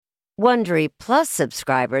Wondery Plus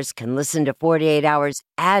subscribers can listen to 48 Hours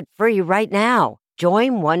ad-free right now.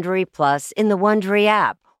 Join Wondery Plus in the Wondery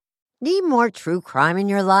app. Need more true crime in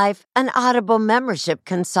your life? An Audible membership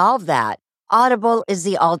can solve that. Audible is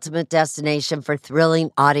the ultimate destination for thrilling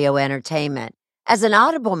audio entertainment. As an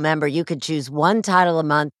Audible member, you can choose one title a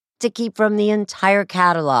month to keep from the entire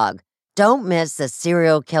catalog. Don't miss The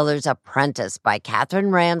Serial Killer's Apprentice by Katherine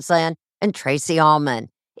Ramsland and Tracy Ullman.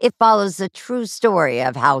 It follows the true story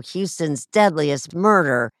of how Houston's deadliest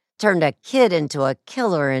murder turned a kid into a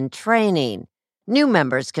killer in training. New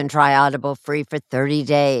members can try Audible free for 30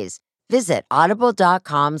 days. Visit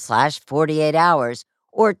audible.com/48 hours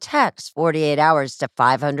or text 48 hours to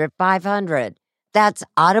 500-500. That's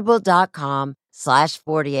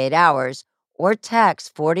audible.com/48 hours or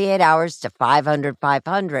text 48 hours to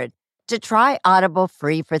 500-500 to try Audible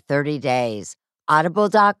free for 30 days.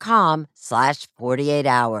 Audible.com/48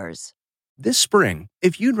 hours. This spring,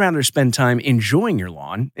 if you'd rather spend time enjoying your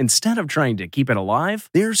lawn instead of trying to keep it alive,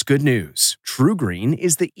 there's good news. True Green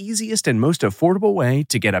is the easiest and most affordable way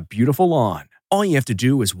to get a beautiful lawn. All you have to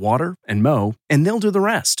do is water and mow, and they'll do the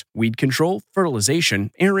rest. Weed control,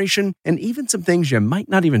 fertilization, aeration, and even some things you might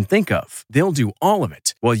not even think of. They'll do all of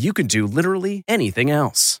it, while you can do literally anything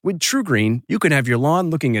else. With True Green, you can have your lawn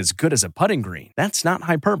looking as good as a putting green. That's not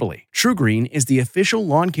hyperbole. True Green is the official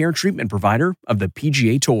lawn care treatment provider of the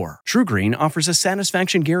PGA Tour. True Green offers a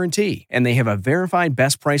satisfaction guarantee, and they have a verified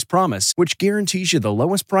best price promise, which guarantees you the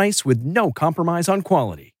lowest price with no compromise on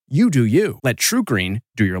quality. You do you. Let True Green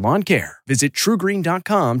do your lawn care. Visit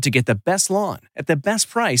TrueGreen.com to get the best lawn at the best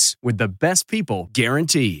price with the best people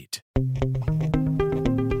guaranteed.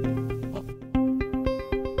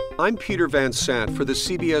 I'm Peter Van Sant for the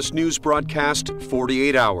CBS News broadcast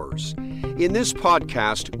 48 Hours. In this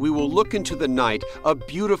podcast, we will look into the night a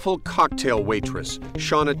beautiful cocktail waitress,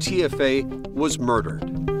 Shauna Tiafe, was murdered.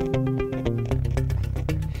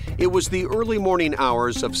 It was the early morning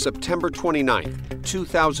hours of September 29th,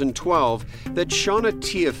 2012, that Shauna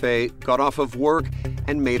Tiafe got off of work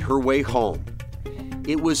and made her way home.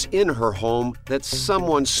 It was in her home that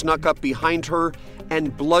someone snuck up behind her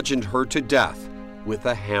and bludgeoned her to death with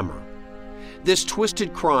a hammer. This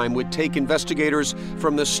twisted crime would take investigators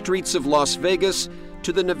from the streets of Las Vegas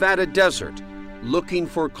to the Nevada desert, looking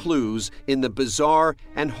for clues in the bizarre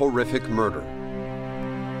and horrific murder.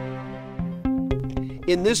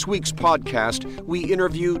 In this week's podcast, we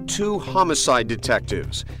interview two homicide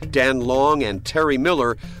detectives, Dan Long and Terry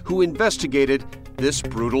Miller, who investigated this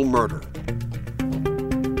brutal murder.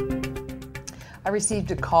 I received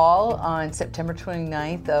a call on September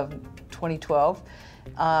 29th of 2012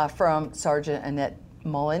 from Sergeant Annette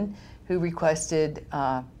Mullen, who requested,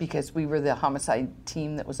 because we were the homicide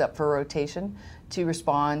team that was up for rotation, to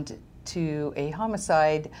respond to a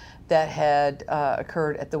homicide that had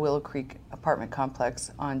occurred at the Willow Creek apartment complex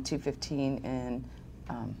on 215 in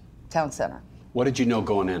Town Center. What did you know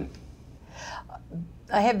going in?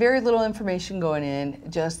 I had very little information going in,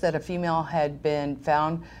 just that a female had been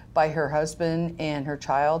found by her husband and her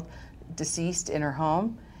child deceased in her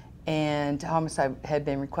home, and homicide had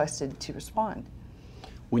been requested to respond.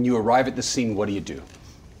 When you arrive at the scene, what do you do?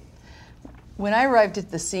 When I arrived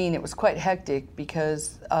at the scene, it was quite hectic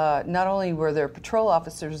because not only were there patrol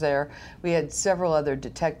officers there, we had several other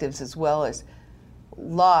detectives, as well as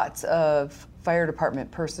lots of fire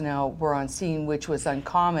department personnel were on scene, which was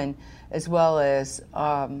uncommon, as well as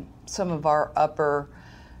some of our upper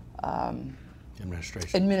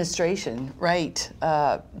administration, right.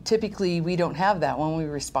 Typically, we don't have that when we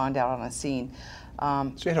respond out on a scene.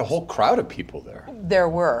 So you had a whole crowd of people there. There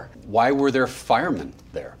were. Why were there firemen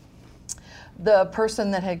there? The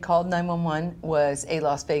person that had called 911 was a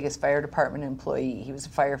Las Vegas Fire Department employee. He was a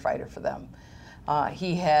firefighter for them.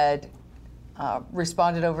 He had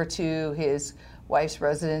responded over to his wife's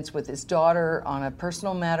residence with his daughter on a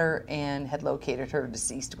personal matter and had located her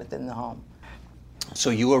deceased within the home.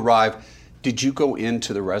 So you arrived. Did you go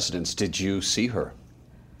into the residence? Did you see her?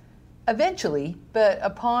 Eventually, but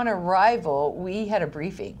upon arrival, we had a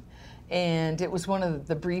briefing. And it was one of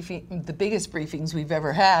the biggest briefings we've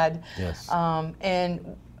ever had. Yes.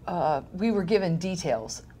 And we were given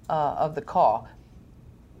details of the call.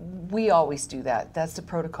 We always do that. That's the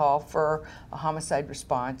protocol for a homicide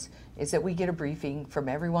response, is that we get a briefing from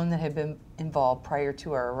everyone that had been involved prior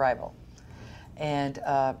to our arrival. And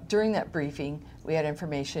during that briefing, we had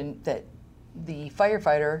information that the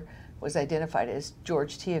firefighter was identified as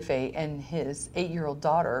George Tiafe, and his 8-year-old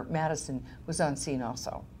daughter, Madison, was on scene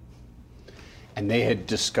also. And they had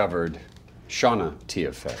discovered Shauna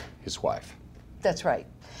Tiafe, his wife. That's right.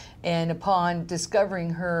 And upon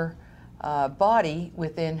discovering her body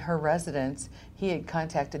within her residence, he had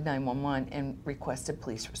contacted 911 and requested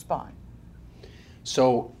police respond.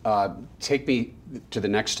 So take me to the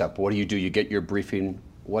next step. What do? You get your briefing.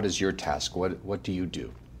 What is your task? What do you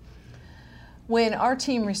do? When our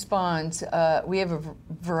team responds, we have a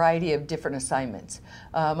variety of different assignments.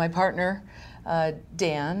 My partner,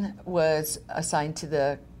 Dan, was assigned to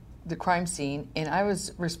the crime scene, and I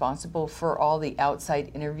was responsible for all the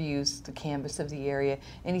outside interviews, the canvass of the area,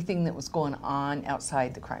 anything that was going on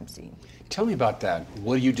outside the crime scene. Tell me about that.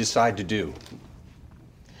 What do you decide to do?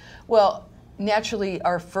 Well, naturally,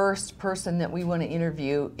 our first person that we want to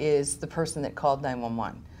interview is the person that called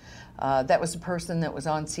 911. That was the person that was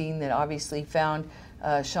on scene that obviously found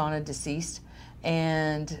Shauna deceased,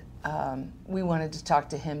 and we wanted to talk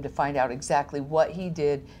to him to find out exactly what he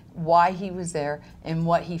did, why he was there, and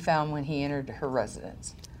what he found when he entered her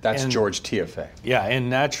residence. That's George Tiafe. Yeah, and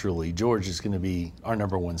naturally, George is going to be our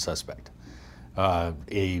number one suspect.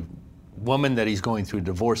 A woman that he's going through a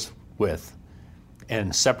divorce with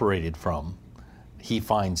and separated from, he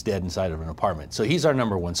finds dead inside of an apartment. So he's our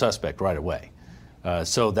number one suspect right away.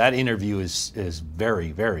 So that interview is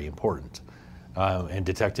very, very important. And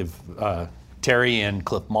Detective Terry and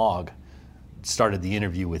Cliff Mogg started the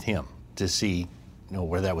interview with him to see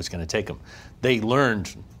where that was going to take him. They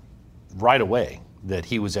learned right away that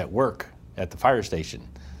he was at work at the fire station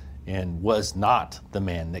and was not the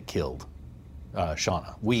man that killed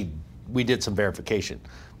Shauna. We did some verification,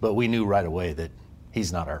 but we knew right away that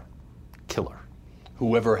he's not our killer.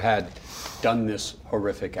 Whoever had done this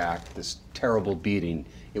horrific act, this terrible beating,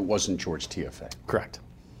 it wasn't George Tiafe. Correct.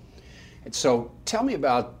 And so tell me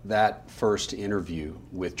about that first interview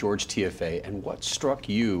with George Tiafe and what struck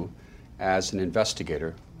you as an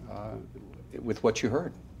investigator with what you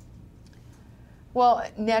heard. Well,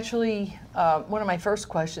 naturally, one of my first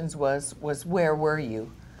questions was where were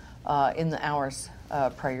you in the hours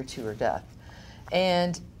prior to her death?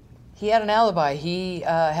 And he had an alibi. He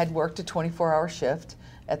had worked a 24-hour shift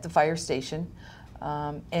at the fire station,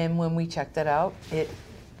 and when we checked that out,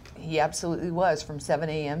 he absolutely was from 7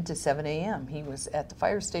 a.m. to 7 a.m. He was at the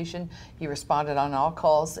fire station. He responded on all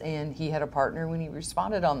calls, and he had a partner when he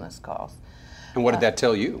responded on those calls. And what did that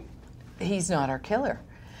tell you? He's not our killer.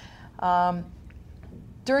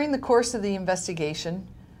 During the course of the investigation,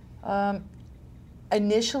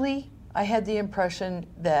 initially I had the impression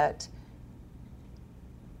that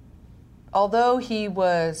although he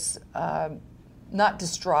was not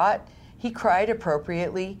distraught, he cried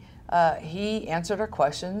appropriately. He answered our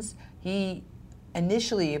questions. He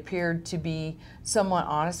initially appeared to be somewhat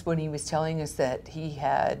honest when he was telling us that he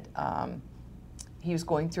was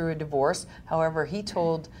going through a divorce. However, he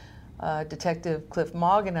told Detective Cliff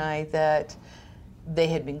Mogg and I that they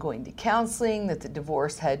had been going to counseling, that the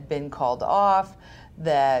divorce had been called off,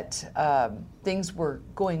 that things were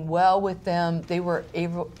going well with them. They were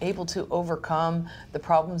able to overcome the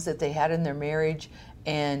problems that they had in their marriage,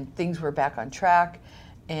 and things were back on track.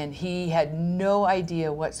 And he had no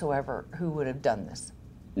idea whatsoever who would have done this.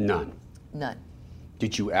 None. None.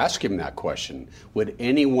 Did you ask him that question? Would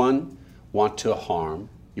anyone want to harm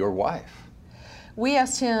your wife? We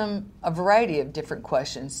asked him a variety of different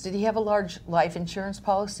questions. Did he have a large life insurance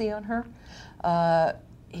policy on her?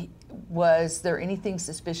 Was there anything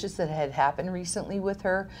suspicious that had happened recently with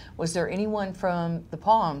her? Was there anyone from the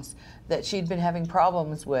Palms that she'd been having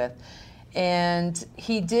problems with? And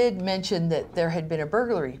he did mention that there had been a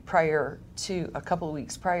burglary a couple of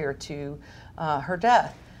weeks prior to her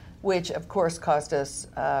death, which of course caused us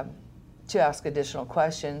to ask additional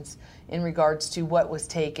questions in regards to what was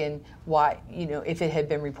taken, why, if it had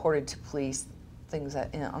been reported to police, things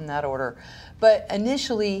on that order. But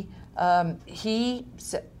initially, he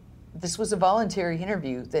said this was a voluntary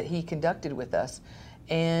interview that he conducted with us,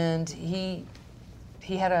 and he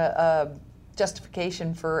had a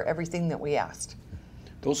justification for everything that we asked.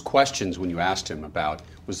 Those questions, when you asked him about,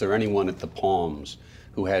 was there anyone at the Palms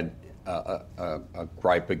who had a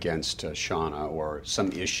gripe against Shauna or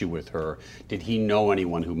some issue with her? Did he know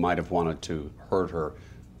anyone who might have wanted to hurt her?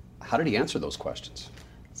 How did he answer those questions?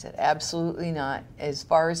 He said absolutely not. As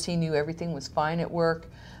far as he knew, everything was fine at work,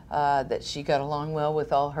 that she got along well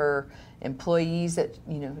with all her employees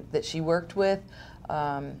that she worked with.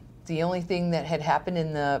 The only thing that had happened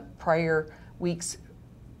in the prior weeks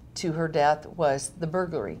to her death was the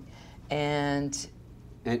burglary. And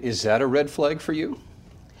is that a red flag for you?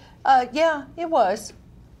 Yeah, it was.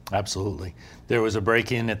 Absolutely. There was a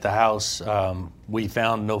break-in at the house. We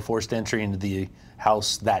found no forced entry into the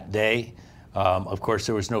house that day. Of course,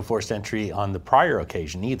 there was no forced entry on the prior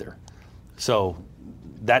occasion either. So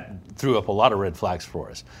that threw up a lot of red flags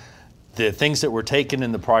for us. The things that were taken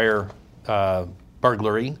in the prior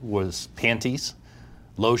burglary was panties,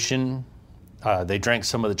 lotion. They drank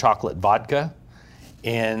some of the chocolate vodka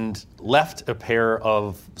and left a pair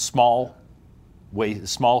of small-sized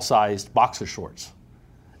boxer shorts,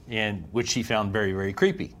 and which she found very, very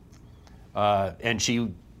creepy. And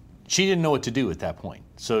she didn't know what to do at that point,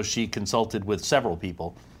 so she consulted with several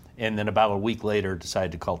people, and then about a week later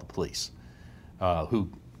decided to call the police, who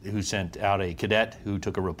sent out a cadet who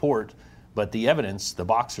took a report, but the evidence, the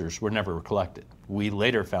boxers, were never collected. We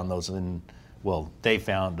later found those the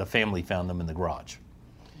family found them in the garage.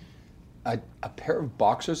 A pair of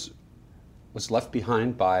boxers was left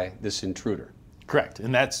behind by this intruder. Correct,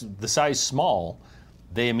 and that's the size small.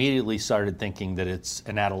 They immediately started thinking that it's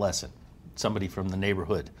an adolescent, somebody from the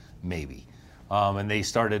neighborhood, maybe. And they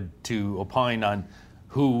started to opine on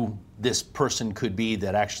who this person could be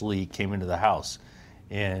that actually came into the house.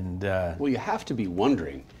 And well, you have to be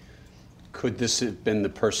wondering, could this have been the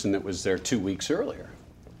person that was there 2 weeks earlier?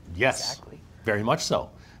 Yes, Exactly. very much so.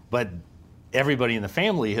 But everybody in the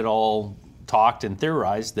family had all talked and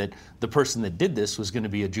theorized that the person that did this was going to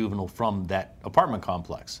be a juvenile from that apartment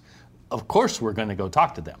complex. Of course we're going to go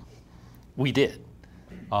talk to them. We did.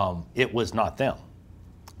 It was not them.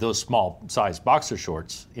 Those small-sized boxer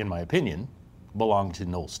shorts, in my opinion, belonged to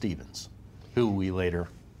Noel Stevens, who we later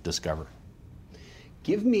discover.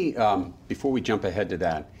 Give me, before we jump ahead to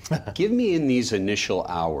that, give me in these initial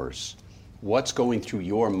hours, what's going through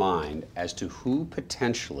your mind as to who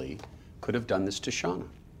potentially could have done this to Shauna?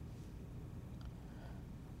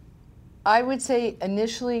 I would say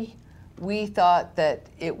initially we thought that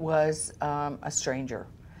it was a stranger.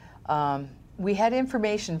 We had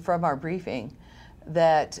information from our briefing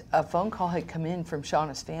that a phone call had come in from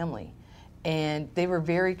Shauna's family, and they were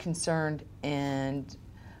very concerned and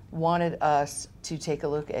wanted us to take a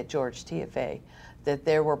look at George TFA, that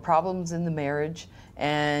there were problems in the marriage,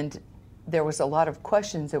 and there was a lot of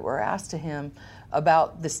questions that were asked to him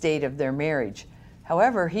about the state of their marriage.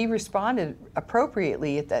 However, he responded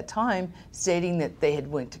appropriately at that time, stating that they had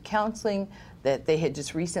went to counseling, that they had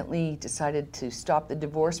just recently decided to stop the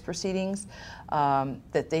divorce proceedings,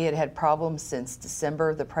 that they had had problems since December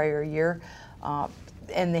of the prior year,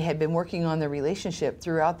 and they had been working on their relationship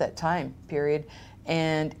throughout that time period.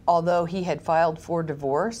 And although he had filed for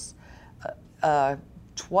divorce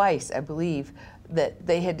twice, I believe, that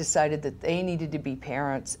they had decided that they needed to be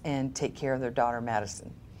parents and take care of their daughter,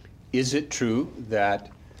 Madison. Is it true that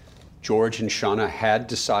George and Shauna had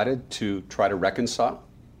decided to try to reconcile?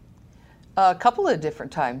 A couple of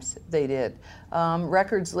different times they did.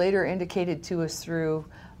 Records later indicated to us through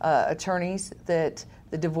attorneys that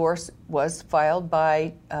the divorce was filed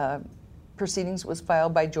by, proceedings was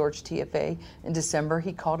filed by George TFA in December.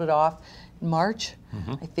 He called it off in March,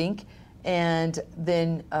 I think. And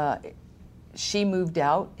then she moved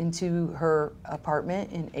out into her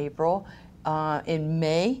apartment in April. In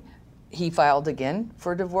May, he filed again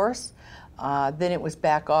for divorce. Then it was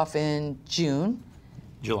back off in June.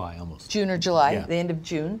 July almost. June or July, Yeah. the end of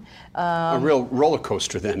June. A real roller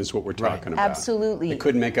coaster then is what we're talking about. Absolutely. They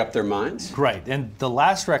couldn't make up their minds? Right, and the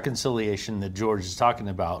last reconciliation that George is talking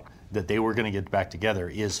about, that they were going to get back together,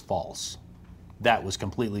 is false. That was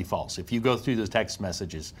completely false. If you go through the text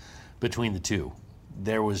messages between the two,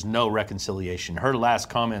 there was no reconciliation. Her last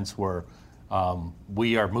comments were,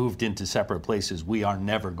 we are moved into separate places. We are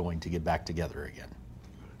never going to get back together again.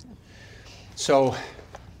 So,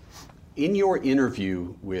 in your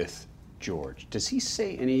interview with George, does he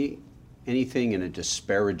say anything in a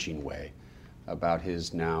disparaging way about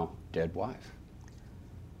his now dead wife?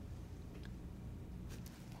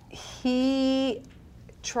 He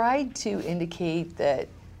tried to indicate that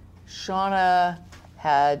Shauna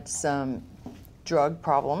had some drug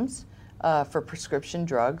problems for prescription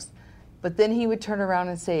drugs, but then he would turn around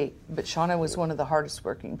and say, but Shauna was one of the hardest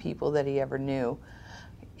working people that he ever knew.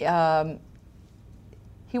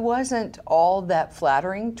 He wasn't all that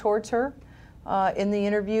flattering towards her in the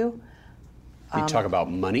interview. Did he talk about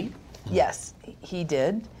money? Yes, he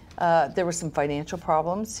did. There were some financial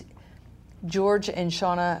problems. George and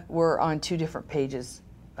Shauna were on two different pages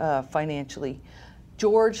financially.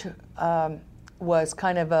 George was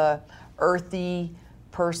kind of a earthy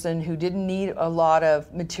person who didn't need a lot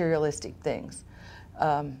of materialistic things.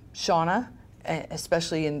 Shauna,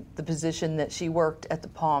 especially in the position that she worked at the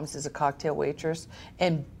Palms as a cocktail waitress,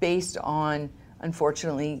 and based on,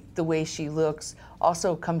 unfortunately, the way she looks,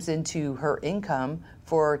 also comes into her income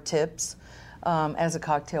for tips as a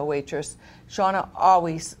cocktail waitress. Shauna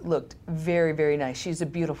always looked very, very nice. She's a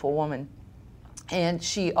beautiful woman, and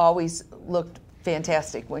she always looked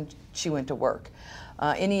fantastic when she went to work.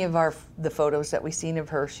 Any of the photos that we've seen of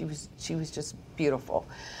her, she was just beautiful.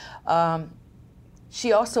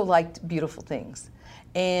 she also liked beautiful things.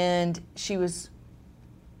 And she was,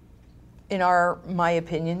 in my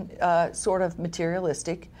opinion, sort of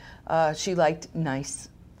materialistic. She liked nice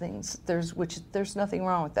things, there's nothing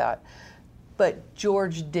wrong with that. But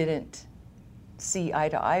George didn't see eye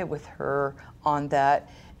to eye with her on that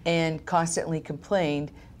and constantly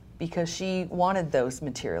complained because she wanted those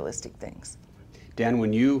materialistic things. Dan,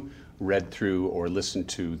 when you read through or listened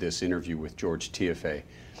to this interview with George Tiafe,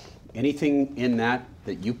 anything in that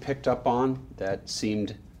you picked up on that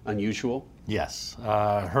seemed unusual? Yes.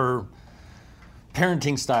 Her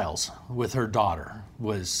parenting styles with her daughter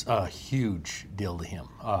was a huge deal to him.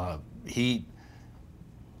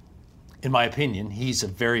 In my opinion, he's a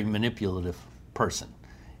very manipulative person.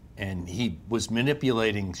 And he was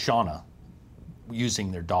manipulating Shauna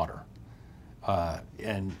using their daughter.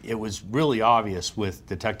 And it was really obvious with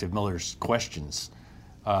Detective Miller's questions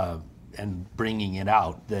and bringing it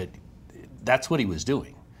out that that's what he was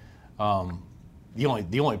doing. The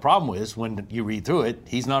only problem is when you read through it,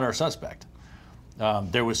 he's not our suspect.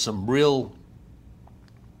 There was some real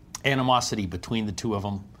animosity between the two of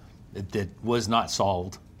them that was not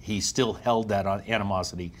solved. He still held that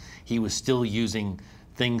animosity. He was still using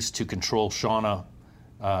things to control Shauna,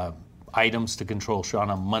 items to control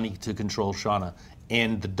Shauna, money to control Shauna,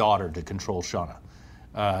 and the daughter to control Shauna.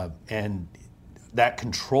 And that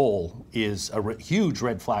control is a huge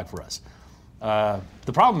red flag for us.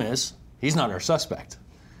 The problem is, he's not our suspect.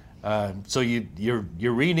 So you're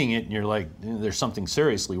reading it and you're like, there's something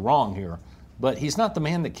seriously wrong here. But he's not the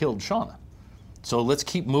man that killed Shauna. So let's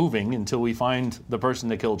keep moving until we find the person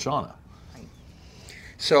that killed Shauna.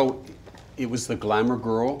 So it was the glamour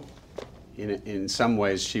girl. In some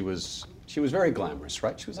ways, she was very glamorous,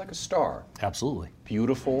 right? She was like a star. Absolutely.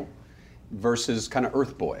 Beautiful versus kind of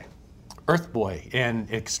Earth Boy. Earth Boy, and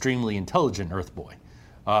extremely intelligent Earth Boy.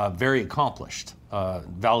 Very accomplished.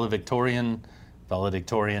 Valedictorian.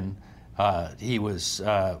 He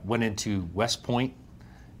went into West Point.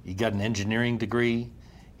 He got an engineering degree.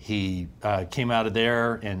 He came out of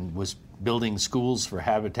there and was building schools for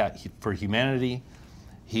Habitat for Humanity.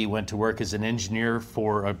 He went to work as an engineer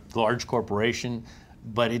for a large corporation,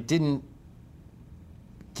 but it didn't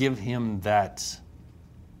give him that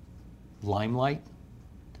limelight.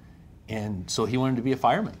 And so he wanted to be a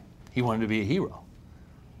fireman. He wanted to be a hero.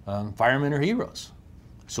 Firemen are heroes.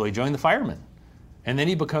 So he joined the firemen. And then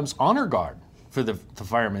he becomes honor guard for the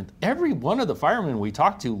firemen. Every one of the firemen we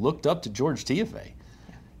talked to looked up to George Tiafe.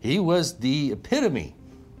 He was the epitome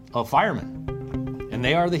of firemen, and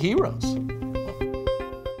they are the heroes.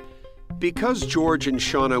 Because George and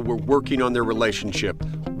Shauna were working on their relationship,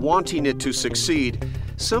 wanting it to succeed,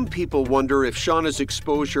 some people wonder if Shauna's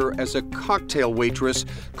exposure as a cocktail waitress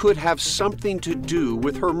could have something to do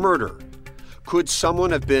with her murder. Could someone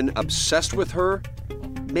have been obsessed with her?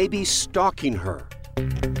 Maybe stalking her?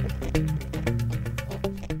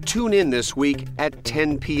 Tune in this week at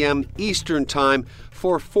 10 p.m. Eastern Time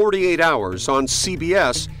for 48 Hours on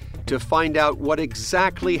CBS to find out what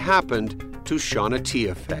exactly happened to Shauna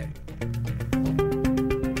Tiafe.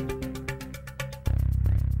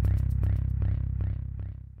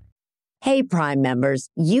 Hey, Prime members,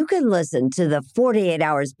 you can listen to the 48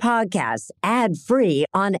 Hours podcast ad-free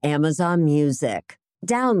on Amazon Music.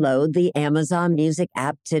 Download the Amazon Music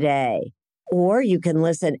app today. Or you can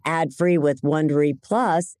listen ad-free with Wondery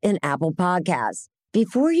Plus in Apple Podcasts.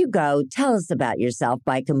 Before you go, tell us about yourself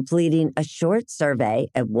by completing a short survey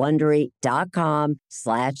at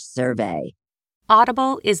Wondery.com/survey.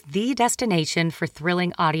 Audible is the destination for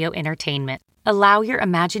thrilling audio entertainment. Allow your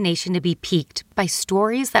imagination to be piqued by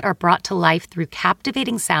stories that are brought to life through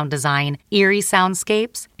captivating sound design, eerie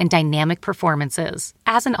soundscapes, and dynamic performances.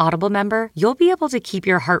 As an Audible member, you'll be able to keep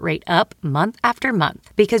your heart rate up month after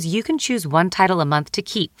month because you can choose one title a month to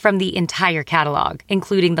keep from the entire catalog,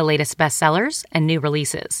 including the latest bestsellers and new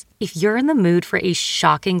releases. If you're in the mood for a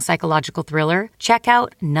shocking psychological thriller, check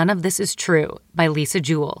out None of This Is True by Lisa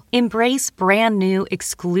Jewell. Embrace brand new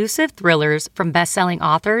exclusive thrillers from best-selling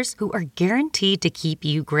authors who are guaranteed to keep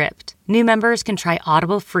you gripped. New members can try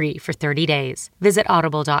Audible free for 30 days. Visit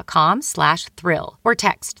audible.com/thrill or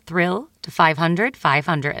text thrill to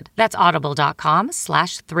 500-500. That's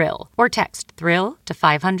audible.com/thrill or text thrill to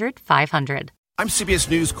 500-500. I'm CBS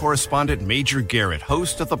News correspondent Major Garrett,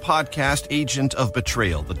 host of the podcast Agent of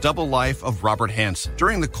Betrayal, The Double Life of Robert Hanssen.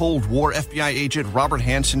 During the Cold War, FBI agent Robert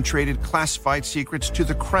Hanssen traded classified secrets to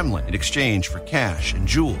the Kremlin in exchange for cash and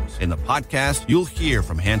jewels. In the podcast, you'll hear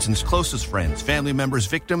from Hanssen's closest friends, family members,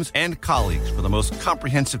 victims, and colleagues for the most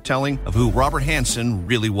comprehensive telling of who Robert Hanssen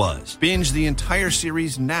really was. Binge the entire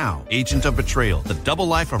series now. Agent of Betrayal, The Double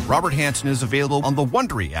Life of Robert Hanssen is available on the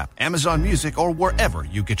Wondery app, Amazon Music, or wherever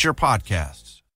you get your podcasts.